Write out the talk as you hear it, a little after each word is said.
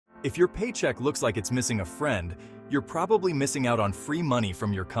If your paycheck looks like it's missing a friend, you're probably missing out on free money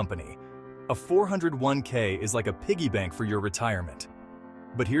from your company. A 401k is like a piggy bank for your retirement.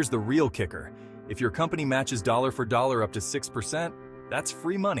 But here's the real kicker. If your company matches dollar for dollar up to 6%, that's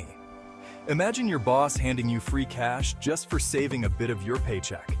free money. Imagine your boss handing you free cash just for saving a bit of your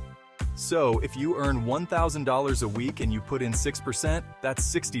paycheck. So, if you earn $1,000 a week and you put in 6%,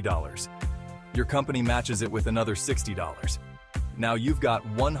 that's $60. Your company matches it with another $60. Now you've got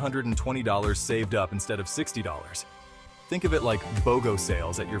 $120 saved up instead of $60. Think of it like BOGO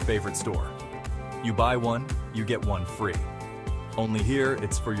sales at your favorite store. You buy one, you get one free. Only here,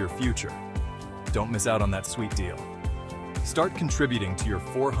 it's for your future. Don't miss out on that sweet deal. Start contributing to your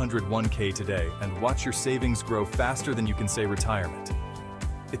 401k today and watch your savings grow faster than you can say retirement.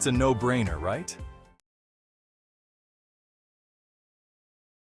 It's a no-brainer, right?